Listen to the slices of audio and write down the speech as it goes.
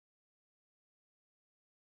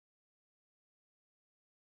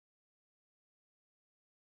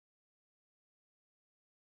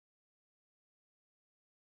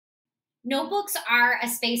Notebooks are a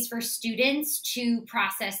space for students to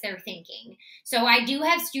process their thinking. So I do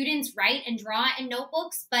have students write and draw in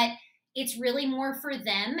notebooks, but it's really more for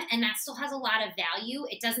them, and that still has a lot of value.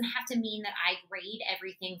 It doesn't have to mean that I grade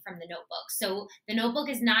everything from the notebook. So the notebook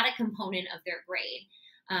is not a component of their grade.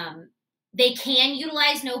 They can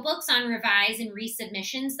utilize notebooks on revise and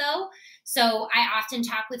resubmissions though. So I often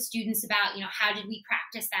talk with students about, how did we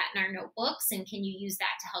practice that in our notebooks, and can you use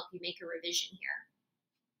that to help you make a revision here?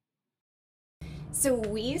 So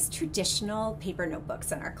we use traditional paper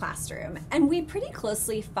notebooks in our classroom, and we pretty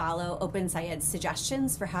closely follow OpenSciEd's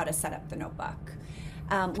suggestions for how to set up the notebook.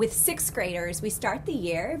 With sixth graders, we start the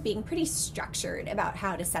year being pretty structured about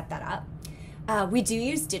how to set that up. We do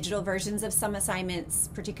use digital versions of some assignments,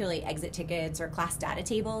 particularly exit tickets or class data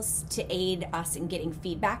tables, to aid us in getting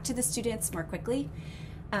feedback to the students more quickly.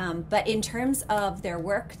 But in terms of their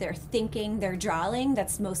work, their thinking, their drawing,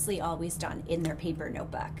 that's mostly always done in their paper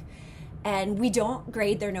notebook. And we don't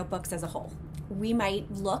grade their notebooks as a whole. We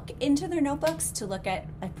might look into their notebooks to look at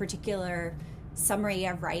a particular summary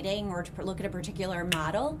of writing or to look at a particular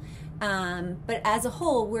model. But as a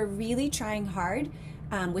whole, we're really trying hard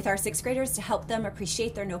with our sixth graders to help them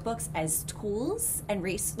appreciate their notebooks as tools and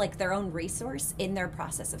like their own resource in their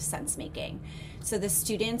process of sense making. So the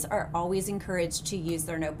students are always encouraged to use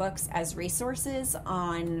their notebooks as resources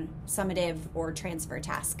on summative or transfer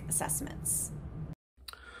task assessments.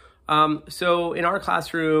 So in our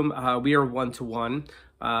classroom, we are one-to-one,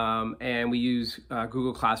 and we use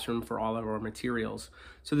Google Classroom for all of our materials.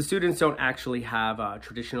 So the students don't actually have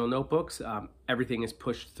traditional notebooks. Everything is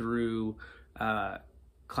pushed through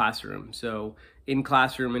Classroom. So in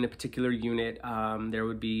Classroom, in a particular unit, there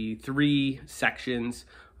would be 3 sections.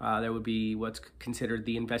 There would be what's considered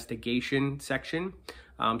the investigation section.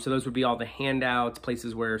 So those would be all the handouts,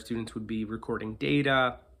 places where students would be recording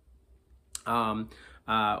data,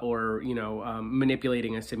 or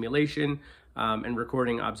manipulating a simulation and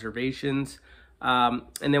recording observations. And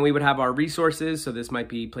then we would have our resources. So this might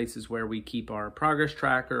be places where we keep our progress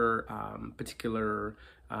tracker, particular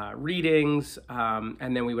readings,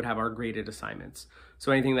 and then we would have our graded assignments.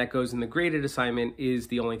 So anything that goes in the graded assignment is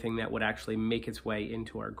the only thing that would actually make its way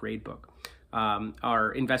into our grade book.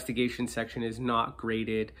 Our investigation section is not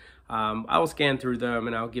graded. I will scan through them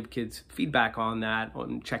and I'll give kids feedback on that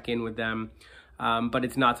and check in with them. But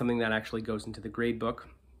it's not something that actually goes into the grade book.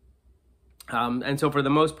 And so for the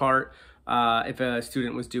most part, if a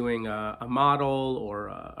student was doing a model or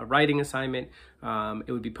a writing assignment,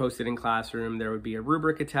 it would be posted in Classroom. There would be a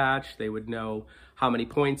rubric attached. They would know how many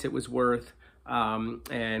points it was worth,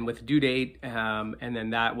 and with a due date, and then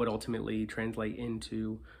that would ultimately translate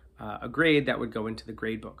into a grade that would go into the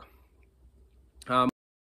grade book.